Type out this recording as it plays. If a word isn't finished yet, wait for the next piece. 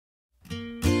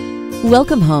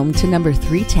Welcome home to number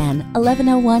 310,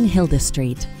 1101 Hilda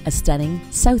Street, a stunning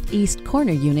southeast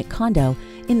corner unit condo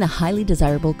in the highly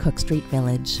desirable Cook Street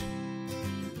Village.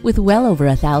 With well over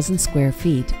 1,000 square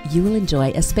feet, you will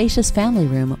enjoy a spacious family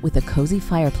room with a cozy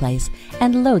fireplace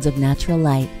and loads of natural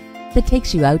light that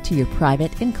takes you out to your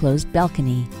private enclosed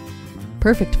balcony.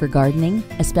 Perfect for gardening,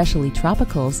 especially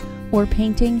tropicals, or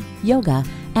painting, yoga,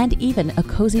 and even a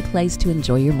cozy place to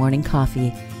enjoy your morning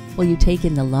coffee, while you take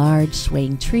in the large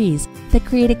swaying trees that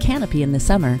create a canopy in the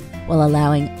summer while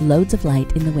allowing loads of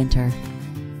light in the winter.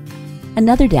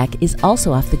 Another deck is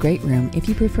also off the great room if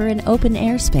you prefer an open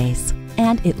air space,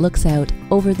 and it looks out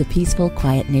over the peaceful,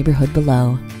 quiet neighborhood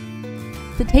below.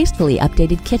 The tastefully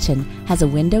updated kitchen has a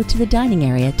window to the dining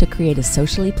area to create a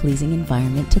socially pleasing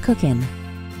environment to cook in.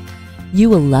 You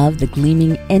will love the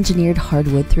gleaming engineered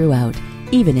hardwood throughout,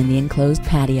 even in the enclosed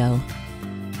patio.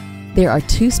 There are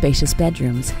 2 spacious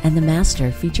bedrooms, and the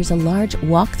master features a large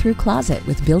walk-through closet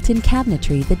with built-in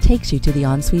cabinetry that takes you to the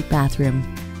ensuite bathroom.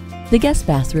 The guest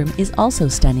bathroom is also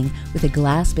stunning with a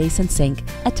glass basin sink,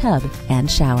 a tub,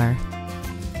 and shower.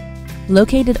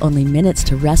 Located only minutes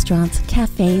to restaurants,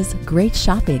 cafes, great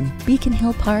shopping, Beacon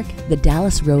Hill Park, the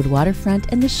Dallas Road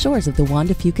waterfront, and the shores of the Juan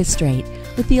de Fuca Straight,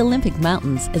 with the Olympic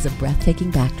Mountains as a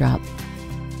breathtaking backdrop.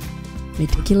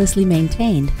 Meticulously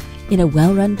maintained in a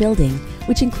well-run building,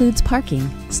 which includes parking,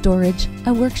 storage,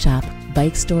 a workshop,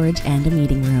 bike storage, and a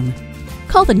meeting room.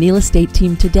 Call the Neal Estate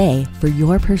team today for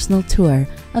your personal tour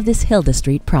of this Hilda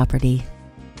Street property.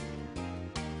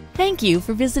 Thank you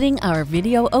for visiting our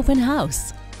video open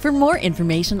house. For more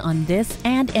information on this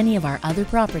and any of our other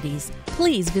properties,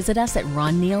 please visit us at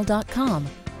ronneal.com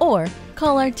or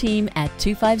call our team at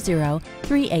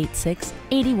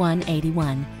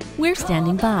 250-386-8181. We're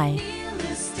standing by.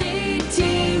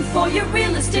 For your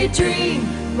real estate dream,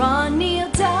 Neal.